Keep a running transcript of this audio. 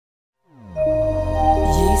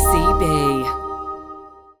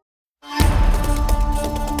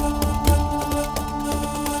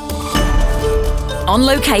On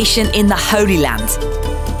location in the Holy Land,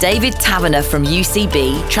 David Taverner from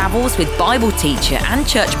UCB travels with Bible teacher and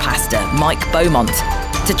church pastor Mike Beaumont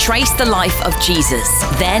to trace the life of Jesus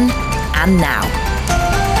then and now.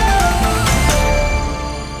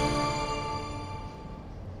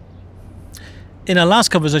 In our last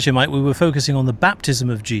conversation, Mike, we were focusing on the baptism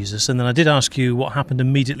of Jesus, and then I did ask you what happened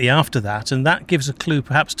immediately after that, and that gives a clue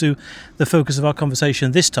perhaps to the focus of our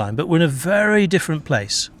conversation this time, but we're in a very different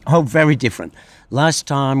place. Oh, very different. Last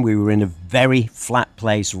time we were in a very flat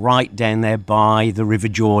place right down there by the River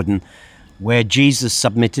Jordan, where Jesus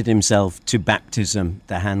submitted himself to baptism,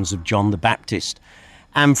 the hands of John the Baptist.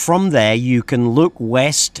 And from there you can look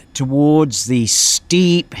west towards the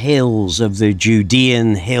steep hills of the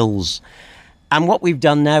Judean hills. And what we've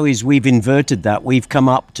done now is we've inverted that. We've come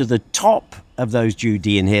up to the top of those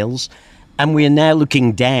Judean hills, and we are now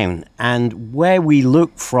looking down. And where we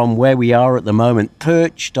look from where we are at the moment,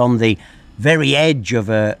 perched on the very edge of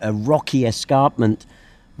a rocky escarpment,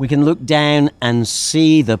 we can look down and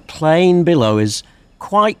see the plain below us,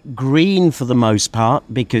 quite green for the most part,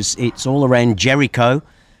 because it's all around Jericho,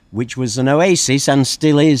 which was an oasis and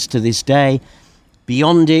still is to this day.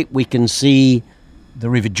 Beyond it, we can see the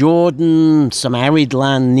River Jordan, some arid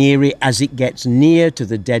land near it as it gets near to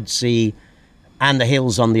the Dead Sea, and the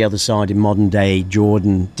hills on the other side in modern day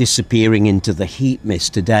Jordan disappearing into the heat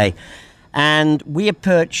mist today. And we are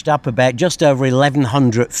perched up about just over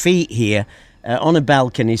 1,100 feet here on a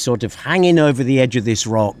balcony, sort of hanging over the edge of this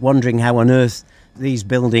rock, wondering how on earth these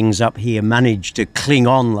buildings up here manage to cling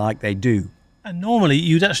on like they do. And normally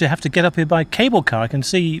you'd actually have to get up here by cable car. I can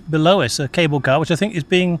see below us a cable car, which I think is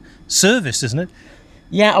being serviced, isn't it?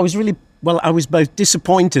 Yeah, I was both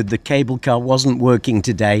disappointed the cable car wasn't working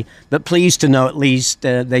today, but pleased to know at least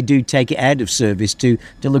they do take it out of service to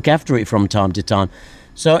look after it from time to time.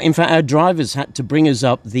 So, in fact, our drivers had to bring us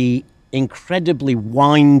up the incredibly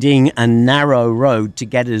winding and narrow road to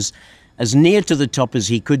get us as near to the top as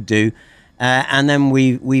he could do, and then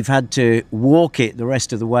we've had to walk it the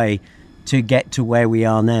rest of the way to get to where we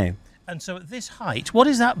are now. And so at this height, what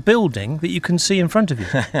is that building that you can see in front of you?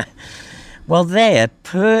 Well, they're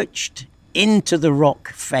perched into the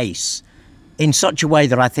rock face in such a way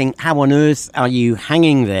that I think, how on earth are you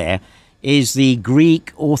hanging there, is the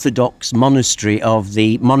Greek Orthodox monastery of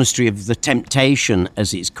the Temptation,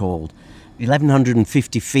 as it's called,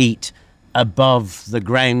 1,150 feet above the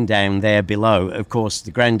ground down there below. Of course,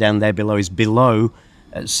 the ground down there below is below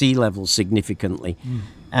sea level significantly.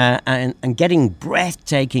 And getting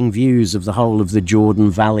breathtaking views of the whole of the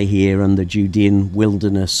Jordan Valley here and the Judean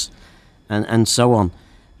wilderness and so on.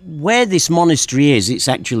 Where this monastery is, it's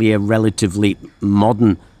actually a relatively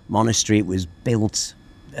modern monastery. It was built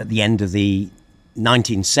at the end of the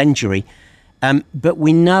 19th century. But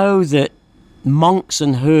we know that monks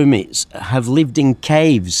and hermits have lived in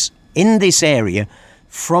caves in this area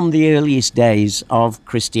from the earliest days of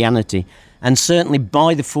Christianity. And certainly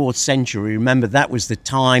by the 4th century, remember that was the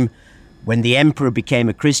time when the emperor became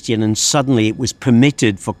a Christian and suddenly it was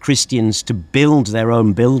permitted for Christians to build their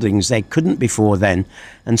own buildings. They couldn't before then.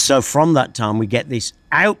 And so from that time we get this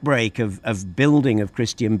outbreak of building of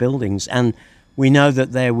Christian buildings. And we know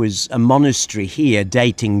that there was a monastery here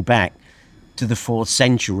dating back to the 4th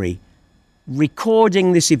century,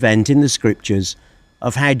 recording this event in the scriptures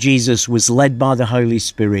of how Jesus was led by the Holy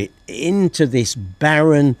Spirit into this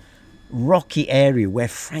barren, rocky area where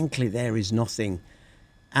frankly there is nothing,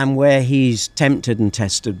 and where he's tempted and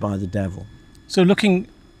tested by the devil. So looking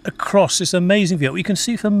across this amazing view, you can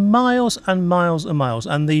see for miles and miles and miles,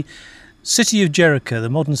 and the city of Jericho, the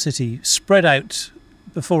modern city, spread out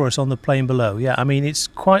before us on the plain below. Yeah, I mean, it's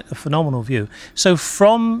quite a phenomenal view. So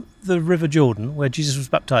from the River Jordan, where Jesus was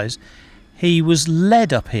baptized, he was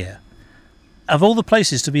led up here. Of all the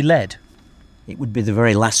places to be led, it would be the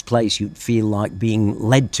very last place you'd feel like being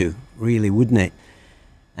led to, really, wouldn't it?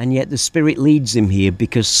 And yet the Spirit leads him here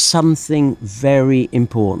because something very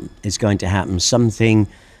important is going to happen, something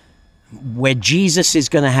where Jesus is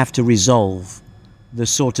going to have to resolve the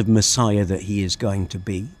sort of Messiah that he is going to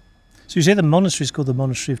be. So you say the monastery is called the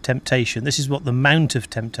Monastery of Temptation. This is what the Mount of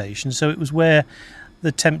Temptation. So it was where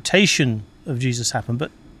the temptation of Jesus happened,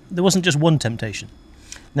 but there wasn't just one temptation.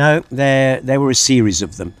 No, there were a series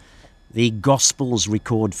of them. The Gospels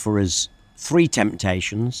record for us 3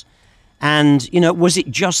 temptations. And, was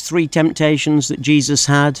it just 3 temptations that Jesus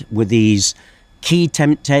had? Were these key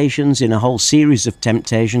temptations in a whole series of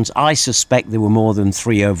temptations? I suspect there were more than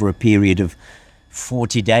 3 over a period of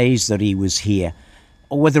 40 days that he was here.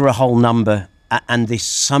 Or whether a whole number, and this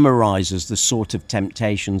summarizes the sort of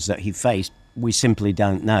temptations that he faced, we simply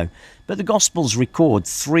don't know. But the Gospels record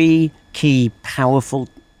 3 key, powerful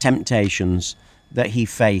temptations that he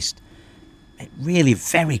faced, really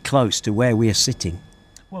very close to where we are sitting.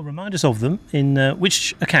 Well, remind us of them in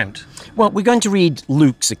which account? Well, we're going to read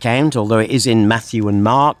Luke's account, although it is in Matthew and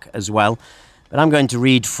Mark as well. But I'm going to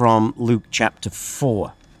read from Luke chapter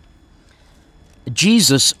 4.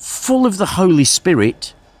 Jesus, full of the Holy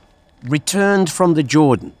Spirit, returned from the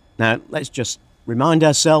Jordan. Now, let's just remind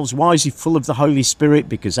ourselves, why is he full of the Holy Spirit?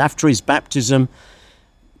 Because after his baptism,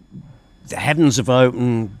 the heavens have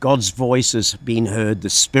opened, God's voice has been heard, the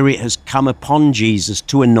Spirit has come upon Jesus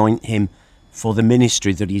to anoint him for the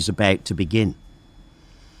ministry that he's about to begin.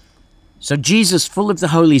 So Jesus, full of the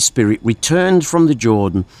Holy Spirit, returned from the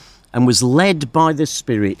Jordan and was led by the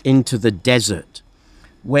Spirit into the desert,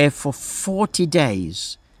 where for 40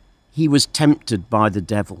 days he was tempted by the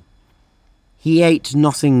devil. He ate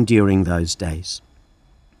nothing during those days,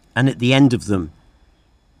 and at the end of them,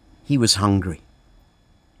 he was hungry.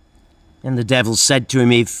 And the devil said to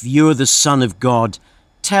him, "If you're the Son of God,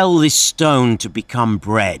 tell this stone to become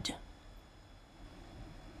bread."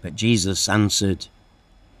 But Jesus answered,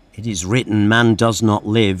 "It is written, man does not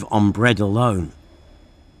live on bread alone."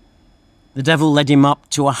 The devil led him up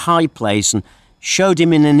to a high place and showed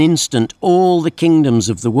him in an instant all the kingdoms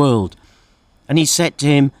of the world. And he said to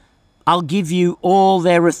him, "I'll give you all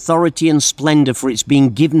their authority and splendor, for it's been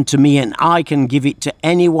given to me, and I can give it to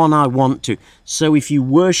anyone I want to. So if you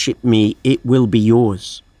worship me, it will be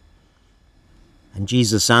yours." And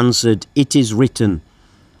Jesus answered, "It is written,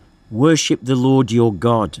 worship the Lord your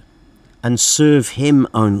God, and serve him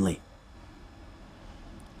only."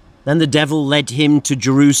 Then the devil led him to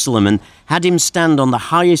Jerusalem and had him stand on the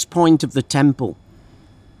highest point of the temple.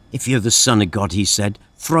 "If you're the Son of God," he said,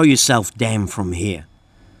 "throw yourself down from here.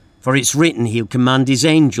 For it's written, he'll command his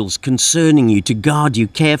angels concerning you to guard you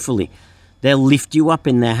carefully. They'll lift you up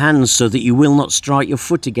in their hands so that you will not strike your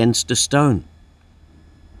foot against a stone."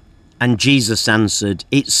 And Jesus answered,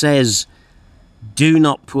 "It says, do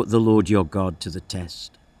not put the Lord your God to the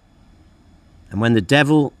test." And when the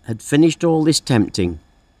devil had finished all this tempting,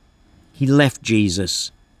 he left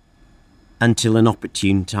Jesus until an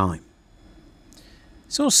opportune time.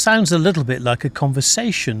 It all sounds a little bit like a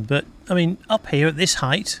conversation, but, I mean, up here at this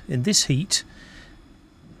height, in this heat,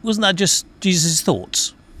 wasn't that just Jesus'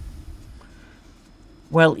 thoughts?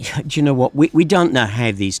 Well, do you know what? We don't know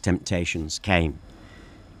how these temptations came.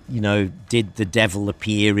 You know, did the devil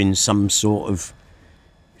appear in some sort of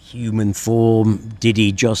human form? Did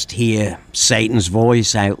he just hear Satan's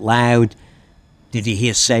voice out loud? Did he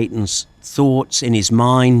hear Satan's thoughts in his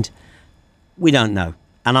mind? We don't know,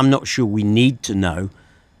 and I'm not sure we need to know.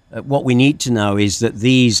 What we need to know is that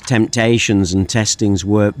these temptations and testings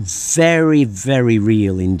were very, very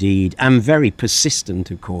real indeed, and very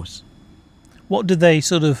persistent, of course. What did they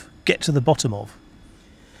sort of get to the bottom of?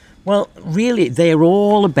 Well, really, they're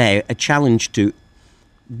all about a challenge to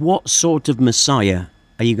what sort of Messiah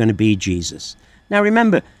are you going to be, Jesus? Now,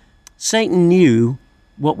 remember, Satan knew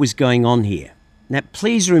what was going on here. Now,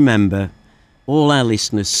 please remember, all our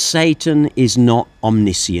listeners, Satan is not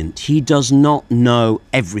omniscient. He does not know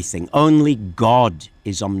everything. Only God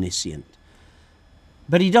is omniscient.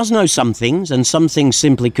 But he does know some things, and some things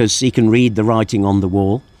simply because he can read the writing on the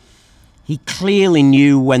wall. He clearly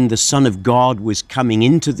knew when the Son of God was coming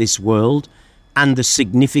into this world and the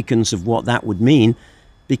significance of what that would mean,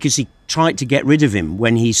 because he tried to get rid of him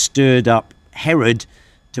when he stirred up Herod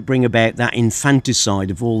to bring about that infanticide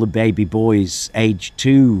of all the baby boys aged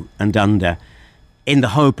 2 and under in the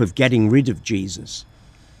hope of getting rid of Jesus.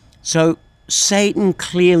 So Satan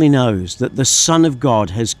clearly knows that the Son of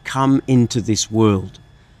God has come into this world,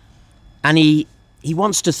 and he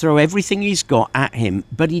wants to throw everything he's got at him,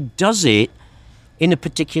 but he does it in a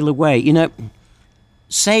particular way. You know,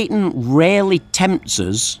 Satan rarely tempts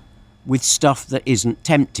us with stuff that isn't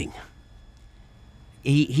tempting.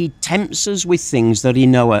 He tempts us with things that he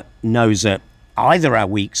knows are either our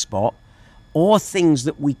weak spot or things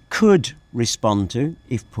that we could respond to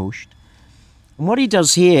if pushed. And what he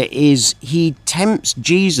does here is he tempts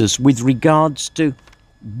Jesus with regards to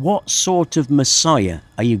what sort of Messiah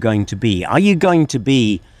are you going to be? Are you going to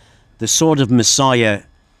be the sort of Messiah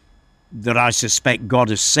that I suspect God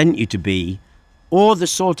has sent you to be, or the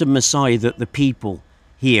sort of Messiah that the people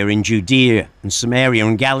here in Judea and Samaria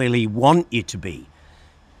and Galilee want you to be?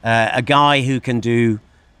 A guy who can do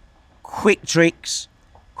quick tricks,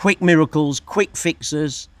 quick miracles, quick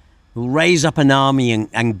fixes, who'll raise up an army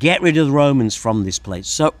and get rid of the Romans from this place.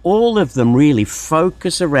 So all of them really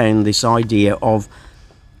focus around this idea of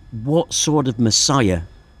what sort of Messiah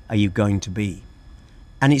are you going to be?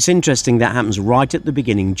 And it's interesting that happens right at the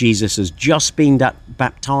beginning. Jesus has just been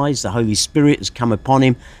baptized. The Holy Spirit has come upon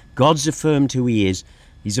him. God's affirmed who he is.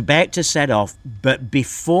 He's about to set off, but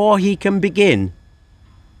before he can begin,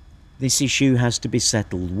 this issue has to be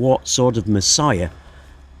settled. What sort of Messiah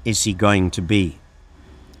is he going to be?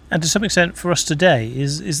 And to some extent for us today,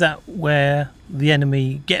 is that where the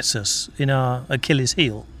enemy gets us, in our Achilles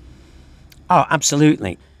heel? Oh,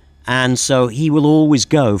 absolutely. And so he will always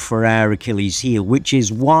go for our Achilles heel, which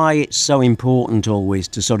is why it's so important always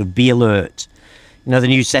to sort of be alert. You know, the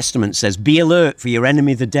New Testament says, be alert, for your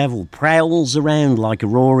enemy the devil prowls around like a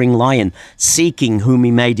roaring lion, seeking whom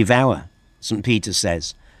he may devour, St. Peter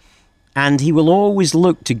says. And he will always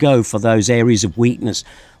look to go for those areas of weakness,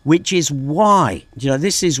 which is why, you know,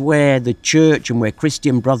 this is where the church and where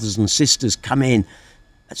Christian brothers and sisters come in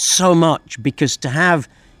so much, because to have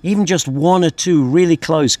even just one or two really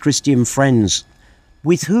close Christian friends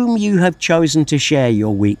with whom you have chosen to share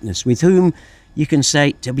your weakness, with whom you can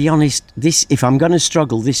say, to be honest, this, if I'm going to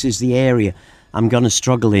struggle, this is the area I'm going to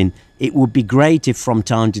struggle in. It would be great if from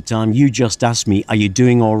time to time you just ask me, are you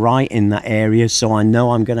doing all right in that area? So I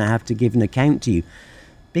know I'm going to have to give an account to you.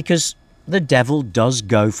 Because the devil does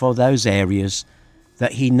go for those areas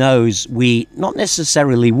that he knows we not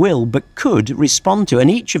necessarily will, but could respond to. And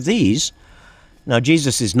each of these, now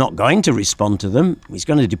Jesus is not going to respond to them. He's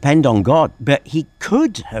going to depend on God, but he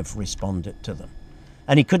could have responded to them.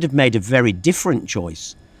 And he could have made a very different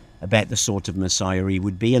choice about the sort of Messiah he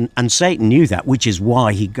would be. And Satan knew that, which is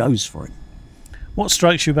why he goes for it. What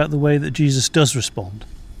strikes you about the way that Jesus does respond?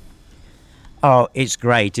 Oh, it's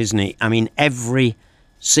great, isn't it? I mean, every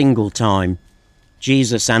single time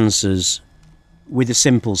Jesus answers with a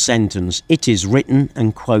simple sentence, it is written,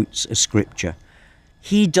 and quotes a scripture.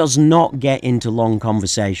 He does not get into long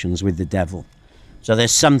conversations with the devil. So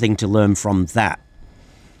there's something to learn from that.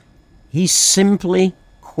 He simply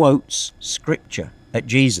quotes scripture at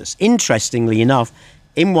Jesus. Interestingly enough,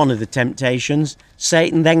 in one of the temptations,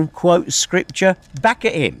 Satan then quotes scripture back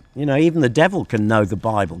at him. You know, even the devil can know the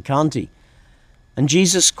Bible, can't he? And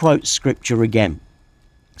Jesus quotes scripture again.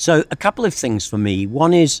 So a couple of things for me.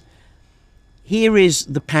 One is, here is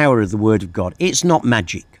the power of the Word of God. It's not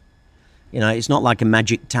magic. You know, it's not like a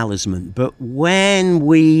magic talisman. But when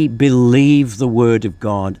we believe the Word of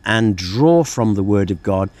God and draw from the Word of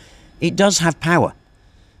God, it does have power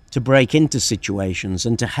to break into situations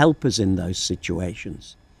and to help us in those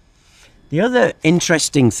situations. The other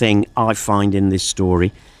interesting thing I find in this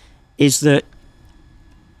story is that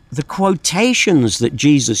the quotations that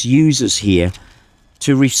Jesus uses here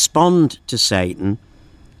to respond to Satan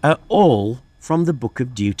are all from the book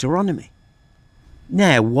of Deuteronomy.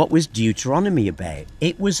 Now, what was Deuteronomy about?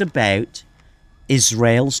 It was about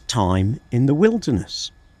Israel's time in the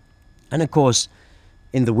wilderness. And of course,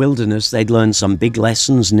 in the wilderness, they'd learn some big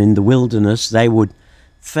lessons, and in the wilderness, they would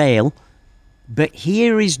fail. But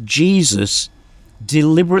here is Jesus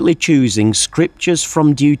deliberately choosing scriptures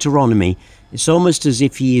from Deuteronomy. It's almost as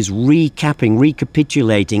if he is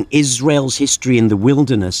recapitulating Israel's history in the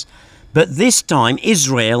wilderness. But this time,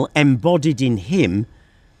 Israel, embodied in him,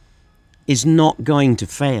 is not going to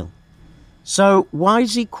fail. So why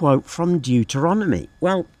does he quote from Deuteronomy?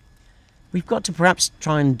 Well, we've got to perhaps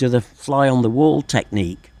try and do the fly-on-the-wall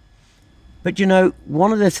technique. But, you know,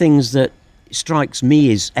 one of the things that strikes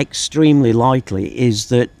me as extremely likely is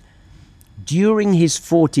that during his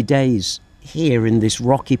 40 days here in this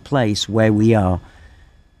rocky place where we are,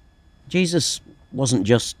 Jesus wasn't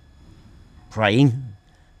just praying,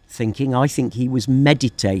 thinking. I think he was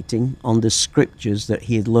meditating on the scriptures that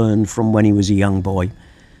he had learned from when he was a young boy.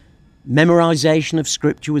 Memorization of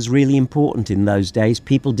scripture was really important in those days.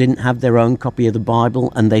 People didn't have their own copy of the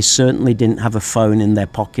Bible, and they certainly didn't have a phone in their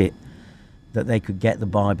pocket that they could get the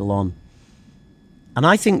Bible on. And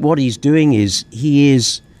I think what he's doing is he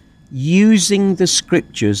is using the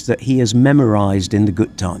scriptures that he has memorized in the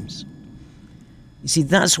good times. You see,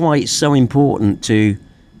 that's why it's so important to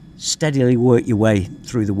steadily work your way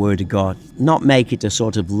through the Word of God, not make it a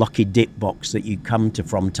sort of lucky dip box that you come to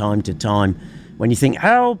from time to time when you think,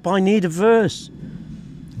 help, I need a verse.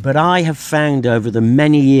 But I have found over the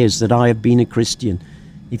many years that I have been a Christian,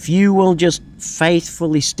 if you will just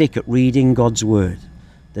faithfully stick at reading God's Word,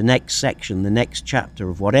 the next section, the next chapter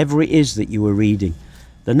of whatever it is that you are reading,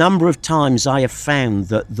 the number of times I have found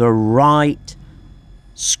that the right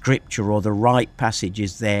scripture or the right passage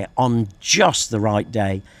is there on just the right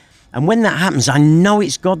day. And when that happens, I know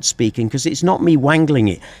it's God speaking, because it's not me wangling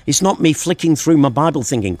it. It's not me flicking through my Bible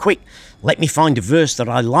thinking, quick, let me find a verse that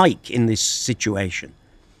I like in this situation.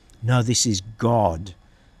 No, this is God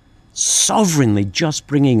sovereignly just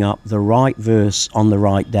bringing up the right verse on the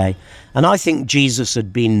right day. And I think Jesus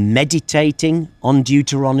had been meditating on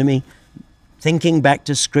Deuteronomy, thinking back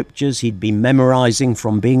to scriptures he'd been memorizing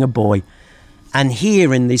from being a boy. And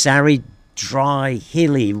here in this arid, dry,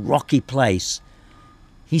 hilly, rocky place,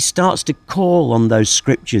 he starts to call on those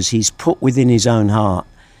scriptures he's put within his own heart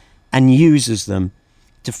and uses them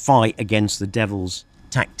to fight against the devil's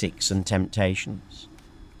tactics and temptations.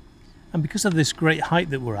 And because of this great height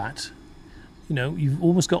that we're at, you've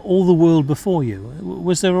almost got all the world before you.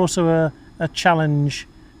 Was there also a challenge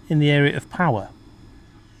in the area of power?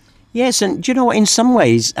 Yes, and do you know what? In some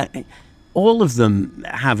ways, all of them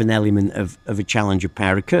have an element of a challenge of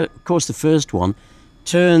power. Of course, the first one,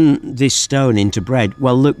 turn this stone into bread.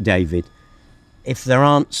 Well, look, David, if there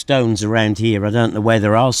aren't stones around here, I don't know where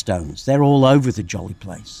there are stones. They're all over the jolly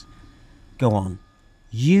place. Go on.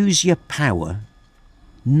 Use your power,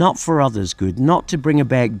 not for others' good, not to bring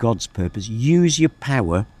about God's purpose. Use your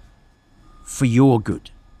power for your good.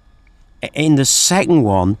 In the second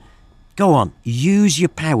one, go on. Use your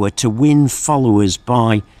power to win followers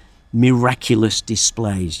by miraculous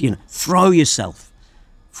displays. Throw yourself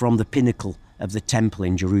from the pinnacle of the temple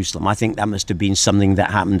in Jerusalem. I think that must have been something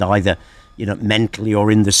that happened either, mentally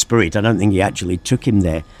or in the spirit. I don't think he actually took him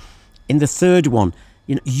there. In the third one,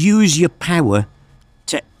 use your power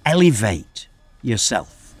to elevate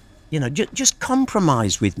yourself. Just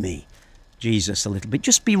compromise with me, Jesus, a little bit.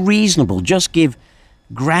 Just be reasonable. Just give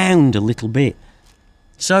ground a little bit.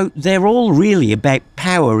 So they're all really about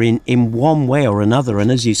power in one way or another.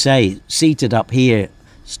 And as you say, seated up here,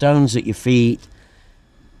 stones at your feet,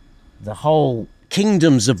 the whole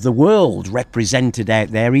kingdoms of the world represented out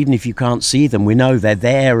there, even if you can't see them, we know they're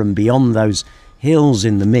there and beyond those hills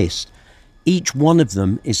in the mist. Each one of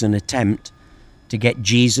them is an attempt to get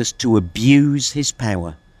Jesus to abuse his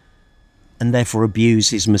power and therefore abuse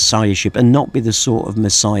his messiahship and not be the sort of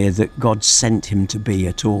Messiah that God sent him to be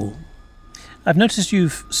at all. I've noticed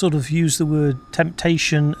you've sort of used the word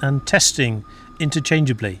temptation and testing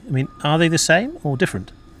interchangeably. I mean, are they the same or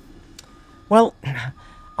different? Well,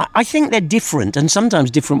 I think they're different, and sometimes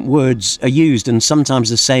different words are used, and sometimes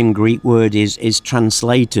the same Greek word is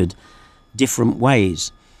translated different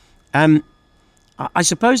ways. I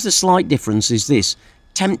suppose the slight difference is this.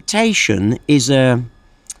 Temptation is an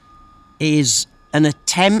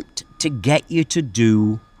attempt to get you to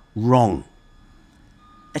do wrong.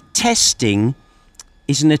 A testing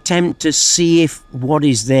is an attempt to see if what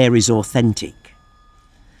is there is authentic.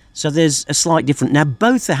 So there's a slight difference. Now,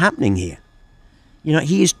 both are happening here.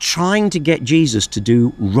 He is trying to get Jesus to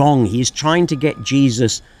do wrong. He is trying to get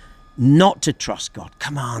Jesus not to trust God.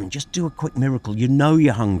 Come on, just do a quick miracle.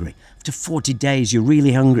 You're hungry. After 40 days, you're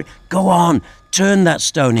really hungry. Go on, turn that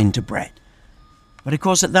stone into bread. But of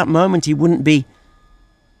course, at that moment, he wouldn't be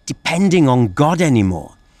depending on God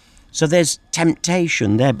anymore. So there's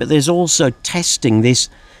temptation there, but there's also testing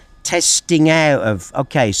out of,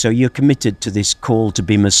 okay, so you're committed to this call to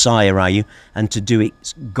be Messiah, are you? And to do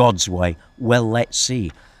it God's way. Well, let's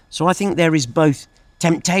see. So I think there is both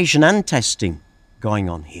temptation and testing going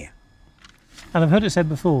on here. And I've heard it said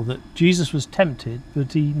before that Jesus was tempted,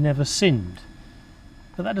 but he never sinned.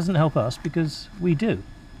 But that doesn't help us because we do.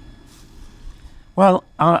 Well,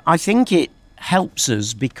 I think it helps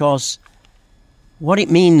us because what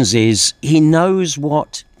it means is he knows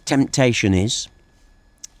what temptation is.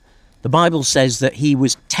 The Bible says that he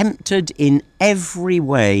was tempted in every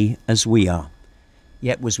way as we are,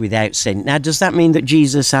 yet was without sin. Now, does that mean that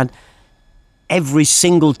Jesus had every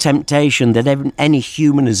single temptation that any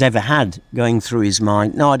human has ever had going through his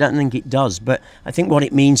mind? No, I don't think it does. But I think what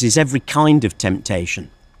it means is every kind of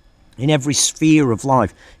temptation, in every sphere of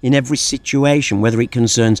life, in every situation, whether it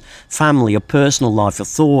concerns family or personal life or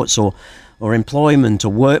thoughts or employment or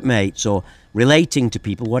workmates or relating to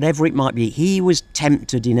people, whatever it might be, he was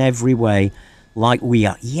tempted in every way like we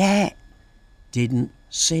are, yet didn't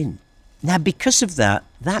sin. Now, because of that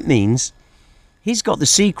means he's got the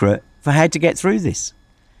secret for how to get through this.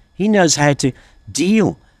 He knows how to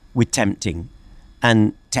deal with tempting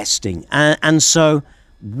and testing. And so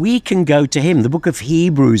we can go to him. The book of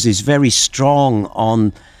Hebrews is very strong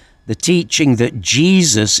on the teaching that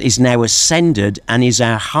Jesus is now ascended and is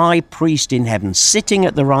our high priest in heaven, sitting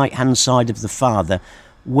at the right-hand side of the Father,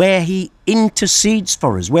 where he intercedes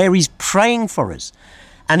for us, where he's praying for us.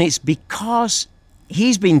 And it's because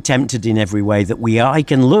he's been tempted in every way that we are. I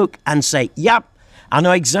can look and say, yep, I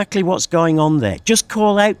know exactly what's going on there. Just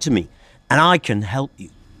call out to me and I can help you.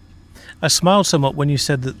 I smiled somewhat when you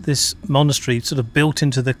said that this monastery, sort of built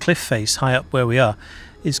into the cliff face high up where we are,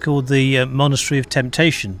 is called the Monastery of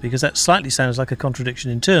Temptation, because that slightly sounds like a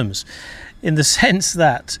contradiction in terms, in the sense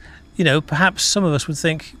that, perhaps some of us would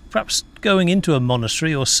think perhaps going into a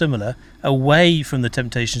monastery or similar, away from the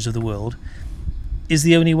temptations of the world, is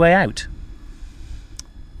the only way out.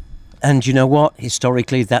 And you know what?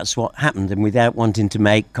 Historically, that's what happened. And without wanting to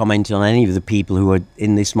make comment on any of the people who are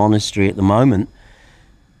in this monastery at the moment,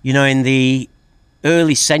 you know, in the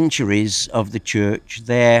early centuries of the church,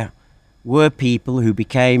 there were people who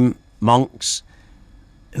became monks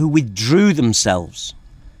who withdrew themselves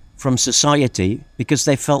from society because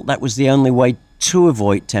they felt that was the only way to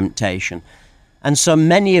avoid temptation. And so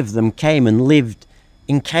many of them came and lived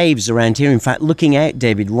in caves around here. In fact, looking out,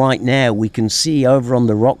 David, right now, we can see over on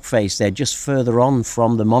the rock face there, just further on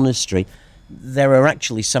from the monastery, there are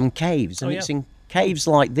actually some caves. And it's in caves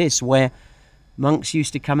like this where monks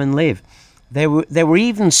used to come and live. There were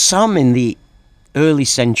even some in the early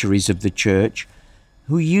centuries of the church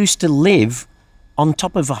who used to live on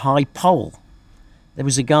top of a high pole. There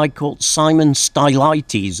was a guy called Simon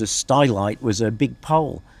Stylites. A stylite was a big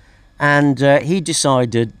pole. And he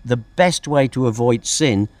decided the best way to avoid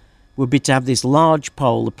sin would be to have this large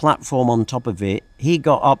pole, a platform on top of it. He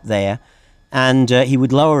got up there and he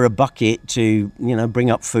would lower a bucket to, you know, bring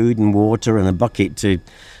up food and water, and a bucket to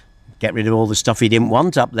get rid of all the stuff he didn't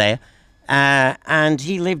want up there. And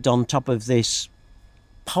he lived on top of this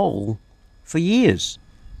pole for years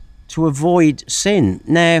to avoid sin.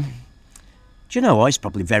 Now, do you know what? It's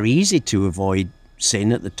probably very easy to avoid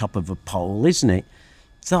sin at the top of a pole, isn't it?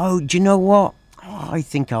 Though, do you know what? I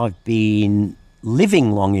think I've been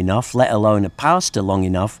living long enough, let alone a pastor long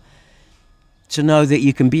enough, to know that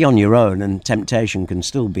you can be on your own and temptation can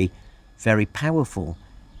still be very powerful.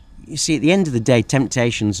 You see, at the end of the day,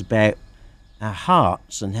 temptation's about our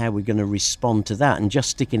hearts and how we're going to respond to that. And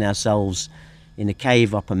just sticking ourselves in a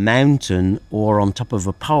cave up a mountain or on top of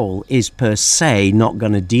a pole is per se not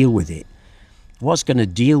going to deal with it. What's going to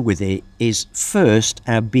deal with it is first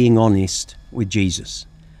our being honest with Jesus.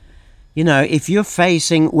 You know, if you're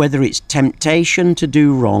facing whether it's temptation to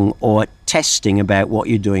do wrong or testing about what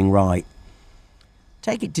you're doing right,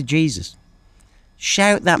 take it to Jesus.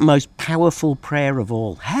 Shout that most powerful prayer of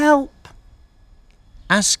all, help!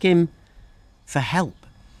 Ask him for help.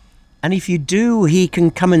 And if you do, he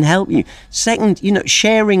can come and help you. Second, you know,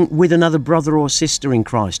 sharing with another brother or sister in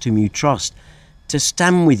Christ whom you trust, to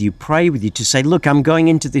stand with you, pray with you, to say, look, I'm going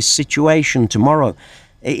into this situation tomorrow.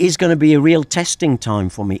 It is going to be a real testing time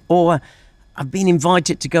for me. Or I've been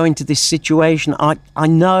invited to go into this situation. I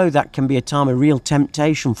know that can be a time of real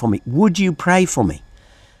temptation for me. Would you pray for me?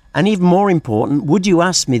 And even more important, would you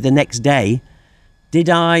ask me the next day, did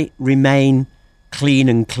I remain clean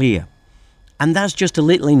and clear? And that's just a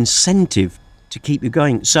little incentive to keep you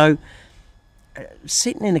going. So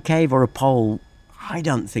sitting in a cave or a pole, I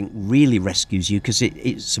don't think really rescues you, because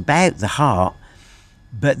it's about the heart.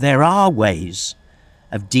 But there are ways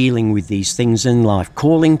of dealing with these things in life,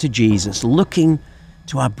 calling to Jesus, looking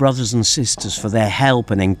to our brothers and sisters for their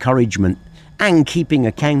help and encouragement, and keeping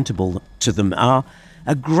accountable to them are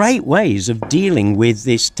great ways of dealing with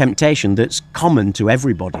this temptation that's common to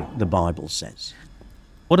everybody, the Bible says.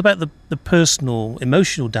 What about the personal,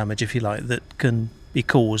 emotional damage, if you like, that can be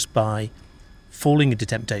caused by falling into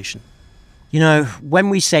temptation? You know, when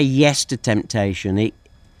we say yes to temptation,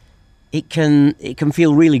 it can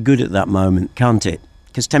feel really good at that moment, can't it?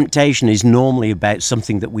 Because temptation is normally about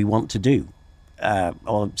something that we want to do,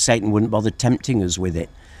 or Satan wouldn't bother tempting us with it.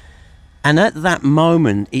 And at that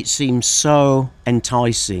moment, it seems so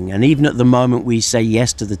enticing. And even at the moment we say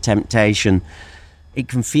yes to the temptation, it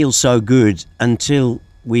can feel so good until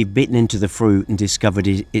we've bitten into the fruit and discovered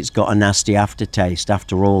it's got a nasty aftertaste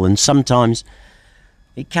after all. And sometimes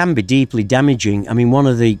it can be deeply damaging. I mean, one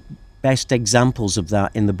of the best examples of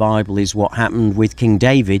that in the Bible is what happened with King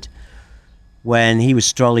David when he was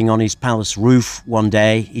strolling on his palace roof one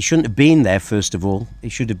day. He shouldn't have been there, first of all. He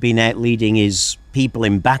should have been out leading his people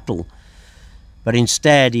in battle. But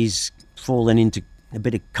instead, he's fallen into a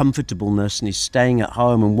bit of comfortableness and he's staying at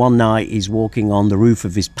home. And one night, he's walking on the roof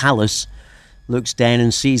of his palace, looks down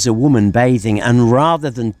and sees a woman bathing. And rather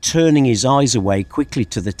than turning his eyes away quickly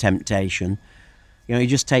to the temptation, you know, he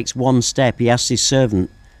just takes one step. He asks his servant,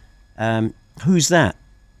 who's that?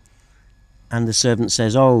 And the servant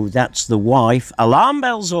says, oh, that's the wife, alarm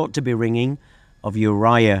bells ought to be ringing, of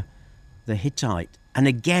Uriah the Hittite. And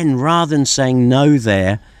again, rather than saying no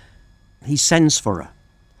there, he sends for her.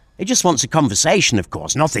 He just wants a conversation, of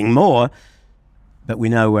course, nothing more. But we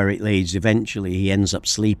know where it leads. Eventually, he ends up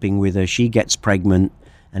sleeping with her. She gets pregnant,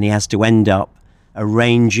 and he has to end up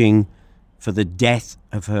arranging for the death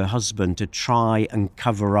of her husband to try and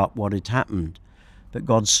cover up what had happened. But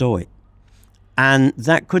God saw it. And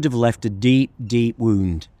that could have left a deep, deep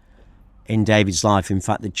wound in David's life. In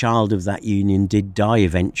fact, the child of that union did die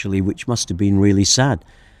eventually, which must have been really sad.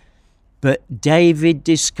 But David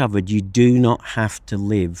discovered you do not have to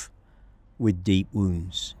live with deep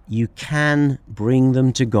wounds. You can bring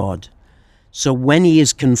them to God. So when he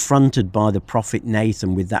is confronted by the prophet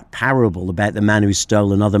Nathan with that parable about the man who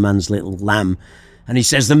stole another man's little lamb, and he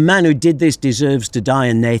says, the man who did this deserves to die,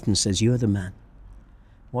 and Nathan says, you're the man.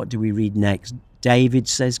 What do we read next? David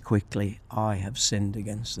says quickly, I have sinned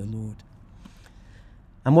against the Lord.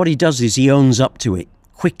 And what he does is he owns up to it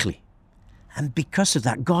quickly. And because of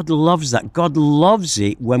that, God loves that. God loves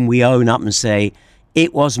it when we own up and say,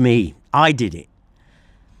 it was me, I did it.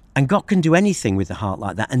 And God can do anything with a heart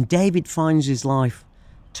like that. And David finds his life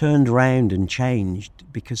turned around and changed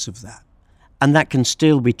because of that. And that can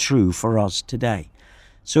still be true for us today.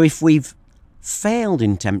 So if we've failed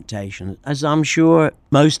in temptation, as I'm sure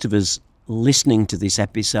most of us listening to this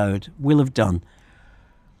episode will have done,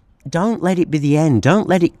 don't let it be the end. Don't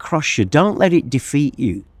let it crush you. Don't let it defeat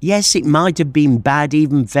you. Yes, it might have been bad,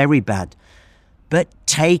 even very bad, but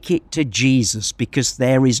take it to Jesus, because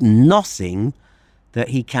there is nothing that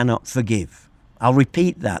he cannot forgive. I'll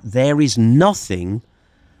repeat that. There is nothing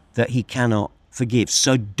that he cannot forgive.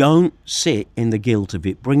 So don't sit in the guilt of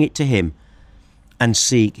it. Bring it to him and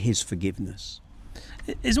seek his forgiveness.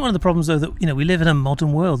 Isn't one of the problems, though, that we live in a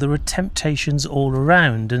modern world? There are temptations all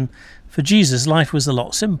around, and for Jesus, life was a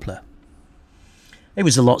lot simpler. It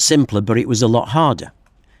was a lot simpler, but it was a lot harder.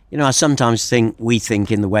 I sometimes think we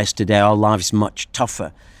think in the West today our life's much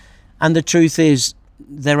tougher. And the truth is,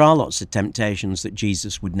 there are lots of temptations that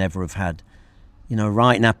Jesus would never have had.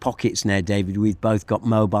 Right in our pockets now, David, we've both got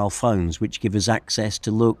mobile phones, which give us access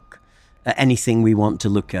to look at anything we want to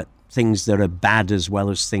look at, things that are bad as well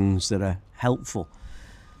as things that are helpful.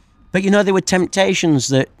 But there were temptations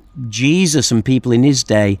that Jesus and people in his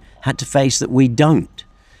day had to face that we don't.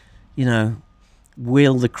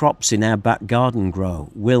 Will the crops in our back garden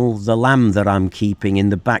grow? Will the lamb that I'm keeping in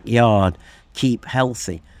the backyard keep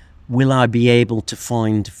healthy? Will I be able to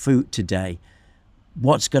find food today?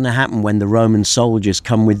 What's going to happen when the Roman soldiers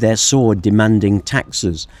come with their sword demanding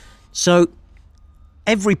taxes? So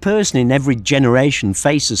every person in every generation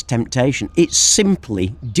faces temptation. It's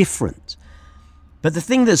simply different. But the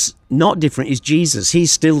thing that's not different is Jesus.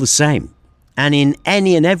 He's still the same. And in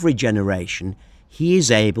any and every generation, he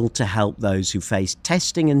is able to help those who face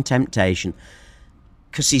testing and temptation,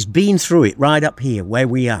 because he's been through it right up here where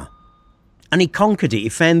we are. And he conquered it. He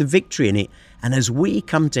found the victory in it. And as we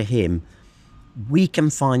come to him, we can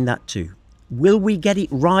find that too. Will we get it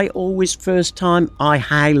right always first time? I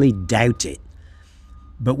highly doubt it.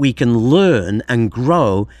 But we can learn and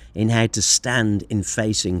grow in how to stand in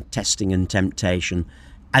facing testing and temptation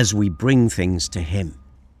as we bring things to him.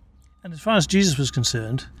 And as far as Jesus was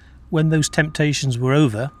concerned, when those temptations were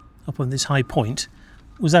over, up on this high point,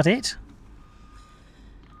 was that it?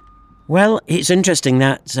 Well, it's interesting,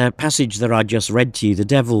 that passage that I just read to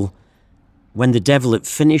you, when the devil had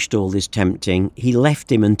finished all this tempting, he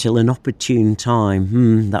left him until an opportune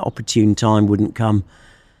time. That opportune time wouldn't come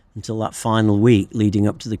until that final week leading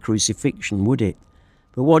up to the crucifixion, would it?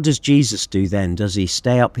 But what does Jesus do then? Does he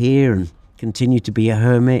stay up here and continue to be a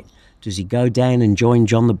hermit? Does he go down and join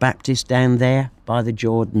John the Baptist down there by the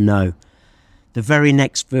Jordan? No. The very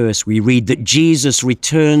next verse we read that Jesus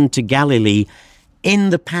returned to Galilee in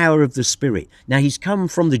the power of the Spirit. Now, he's come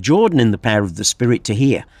from the Jordan in the power of the Spirit to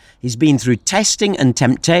here. He's been through testing and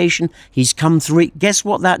temptation. He's come through it. Guess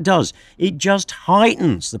what that does? It just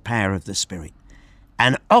heightens the power of the Spirit.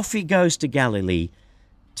 And off he goes to Galilee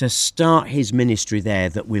to start his ministry there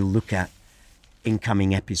that we'll look at in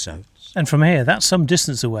coming episodes. And from here, that's some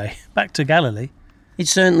distance away, back to Galilee. It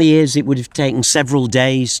certainly is. It would have taken several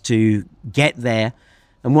days to get there.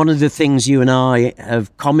 And one of the things you and I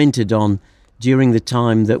have commented on during the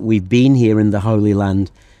time that we've been here in the Holy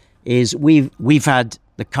Land is we've had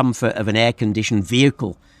the comfort of an air-conditioned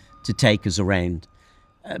vehicle to take us around.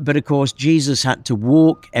 But of course, Jesus had to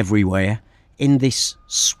walk everywhere in this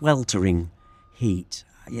sweltering heat.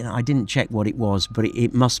 I didn't check what it was, but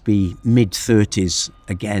it must be mid-30s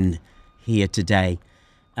again here today.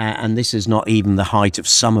 And this is not even the height of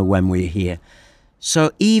summer when we're here.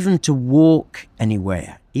 So even to walk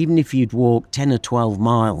anywhere, even if you'd walk 10 or 12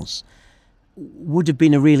 miles, would have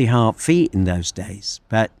been a really hard feat in those days.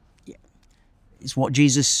 But it's what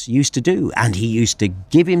Jesus used to do, and he used to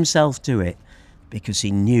give himself to it because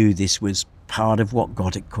he knew this was part of what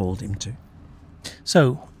God had called him to.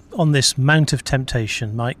 So, on this Mount of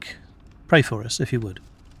Temptation, Mike, pray for us, if you would.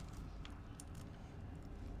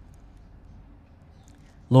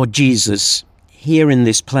 Lord Jesus, here in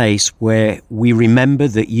this place where we remember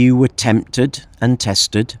that you were tempted and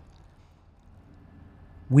tested,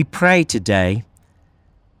 we pray today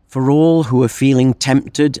for all who are feeling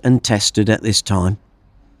tempted and tested at this time.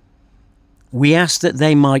 We ask that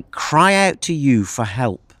they might cry out to you for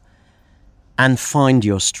help and find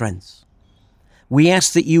your strength. We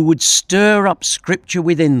ask that you would stir up Scripture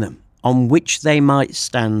within them on which they might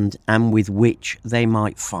stand and with which they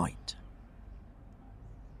might fight.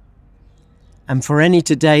 And for any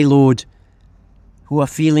today, Lord, who are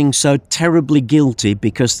feeling so terribly guilty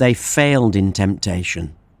because they failed in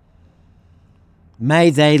temptation, may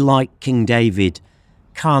they, like King David,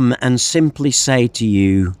 come and simply say to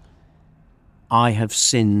you, I have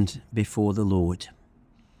sinned before the Lord.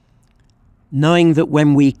 Knowing that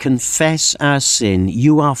when we confess our sin,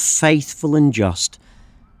 you are faithful and just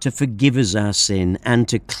to forgive us our sin and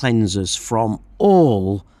to cleanse us from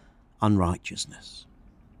all unrighteousness.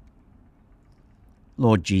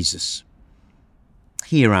 Lord Jesus,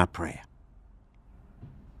 hear our prayer.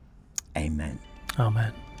 Amen.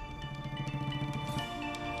 Amen.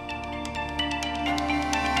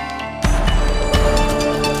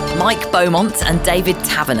 Mike Beaumont and David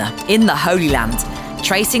Taverner in the Holy Land,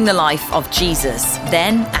 tracing the life of Jesus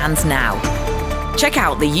then and now. Check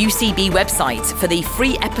out the UCB website for the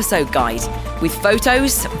free episode guide with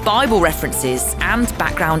photos, Bible references and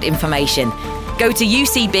background information. Go to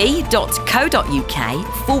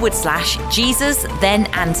ucb.co.uk/Jesus then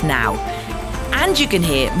and now. And you can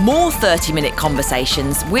hear more 30-minute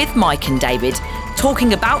conversations with Mike and David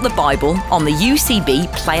talking about the Bible on the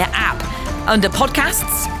UCB Player app. Under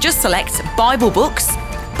podcasts, just select Bible books,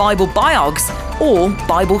 Bible biogs, or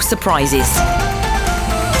Bible surprises.